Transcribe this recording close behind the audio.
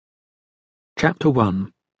Chapter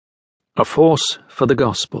 1. A Force for the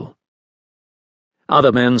Gospel.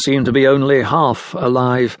 Other men seemed to be only half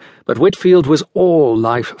alive, but Whitefield was all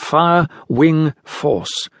life, fire, wing,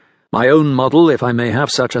 force. My own model, if I may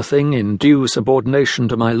have such a thing, in due subordination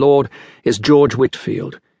to my Lord, is George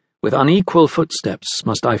Whitefield. With unequal footsteps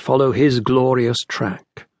must I follow his glorious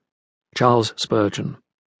track. Charles Spurgeon.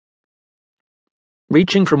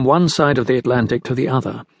 Reaching from one side of the Atlantic to the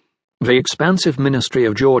other, the expansive ministry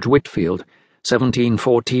of George Whitefield,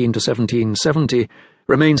 1714 to 1770,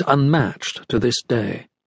 remains unmatched to this day.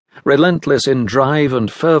 Relentless in drive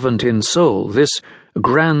and fervent in soul, this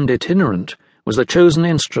grand itinerant was the chosen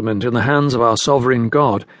instrument in the hands of our sovereign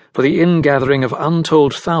God for the ingathering of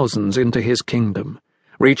untold thousands into his kingdom,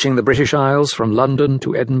 reaching the British Isles from London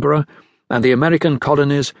to Edinburgh, and the American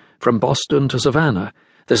colonies from Boston to Savannah.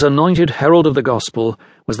 This anointed herald of the gospel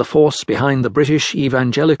was the force behind the British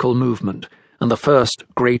evangelical movement and the first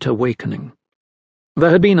Great Awakening. There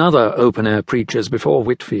had been other open-air preachers before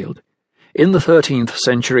Whitefield. In the 13th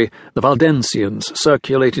century, the Waldensians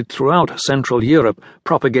circulated throughout Central Europe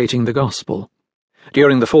propagating the gospel.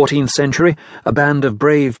 During the 14th century, a band of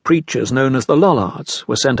brave preachers known as the Lollards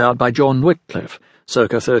were sent out by John Wycliffe,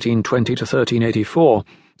 circa 1320 to 1384,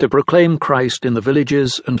 to proclaim Christ in the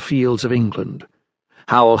villages and fields of England.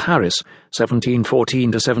 Howell Harris,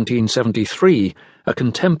 1714 to 1773, a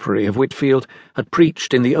contemporary of Whitefield, had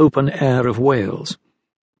preached in the open air of Wales.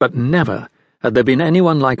 But never had there been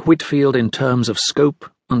anyone like Whitefield in terms of scope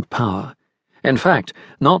and power. In fact,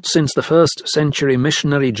 not since the first-century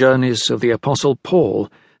missionary journeys of the Apostle Paul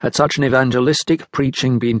had such an evangelistic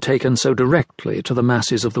preaching been taken so directly to the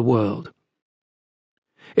masses of the world.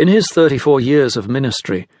 In his 34 years of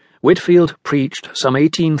ministry, Whitefield preached some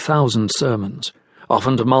 18,000 sermons,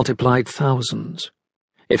 often to multiplied thousands.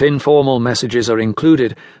 If informal messages are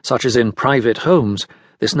included, such as in private homes,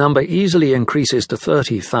 this number easily increases to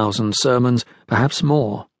 30,000 sermons, perhaps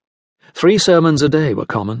more. 3 sermons a day were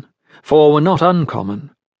common. 4 were not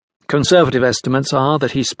uncommon. Conservative estimates are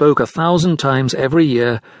that he spoke 1,000 times every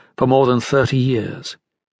year for more than 30 years.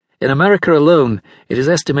 In America alone, it is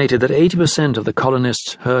estimated that 80% of the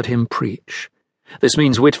colonists heard him preach. This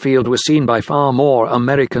means Whitefield was seen by far more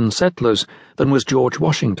American settlers than was George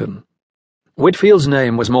Washington. Whitefield's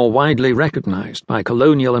name was more widely recognized by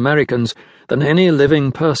colonial Americans than any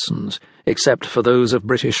living persons, except for those of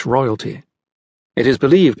British royalty. It is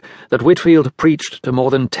believed that Whitefield preached to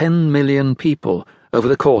more than 10 million people over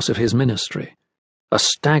the course of his ministry, a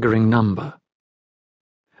staggering number.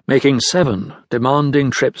 Making 7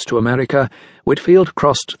 demanding trips to America, Whitefield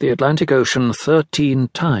crossed the Atlantic Ocean 13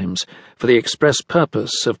 times for the express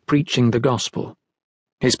purpose of preaching the gospel.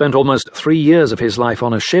 He spent almost 3 years of his life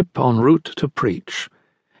on a ship en route to preach.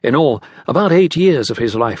 In all, about 8 years of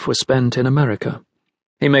his life were spent in America.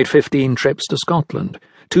 He made 15 trips to Scotland,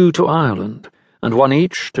 2 to Ireland, and 1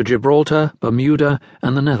 each to Gibraltar, Bermuda,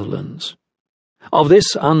 and the Netherlands. Of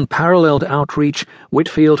this unparalleled outreach,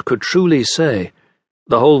 Whitefield could truly say,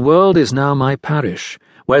 "The whole world is now my parish.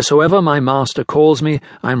 Wheresoever my Master calls me,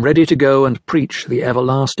 I am ready to go and preach the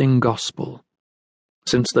everlasting gospel."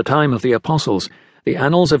 Since the time of the apostles, the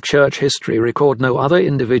annals of church history record no other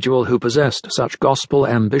individual who possessed such gospel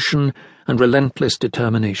ambition and relentless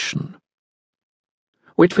determination.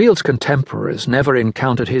 Whitefield's contemporaries never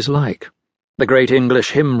encountered his like. The great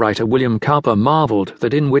English hymn writer William Cowper marvelled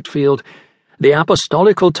that in Whitefield, "the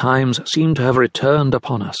apostolical times seem to have returned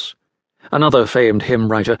upon us." Another famed hymn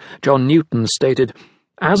writer, John Newton, stated,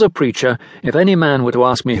 "As a preacher, if any man were to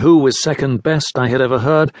ask me who was second best I had ever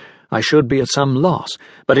heard, I should be at some loss,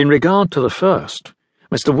 but in regard to the first,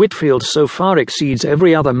 Mr. Whitefield so far exceeds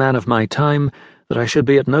every other man of my time that I should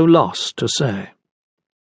be at no loss to say."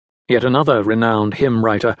 Yet another renowned hymn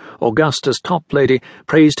writer, Augustus Toplady,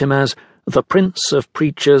 praised him as "the Prince of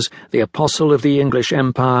Preachers, the Apostle of the English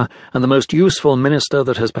Empire, and the most useful minister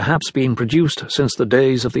that has perhaps been produced since the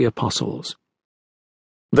days of the Apostles."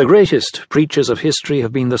 The greatest preachers of history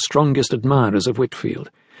have been the strongest admirers of Whitefield.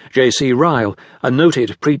 J.C. Ryle, a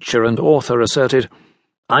noted preacher and author, asserted,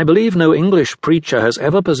 "I believe no English preacher has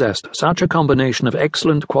ever possessed such a combination of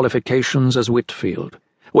excellent qualifications as Whitefield.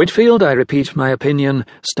 Whitefield, I repeat my opinion,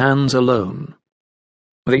 stands alone."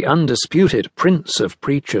 The undisputed prince of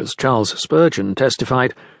preachers, Charles Spurgeon,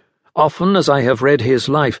 testified, "Often as I have read his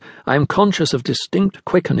life, I am conscious of distinct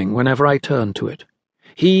quickening whenever I turn to it.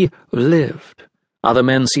 He lived. Other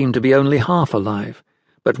men seemed to be only half alive.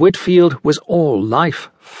 But Whitefield was all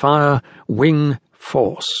life, fire, wing,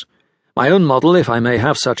 force. My own model, if I may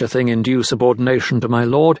have such a thing in due subordination to my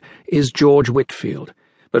Lord, is George Whitefield,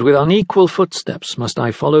 but with unequal footsteps must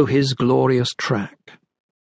I follow his glorious track.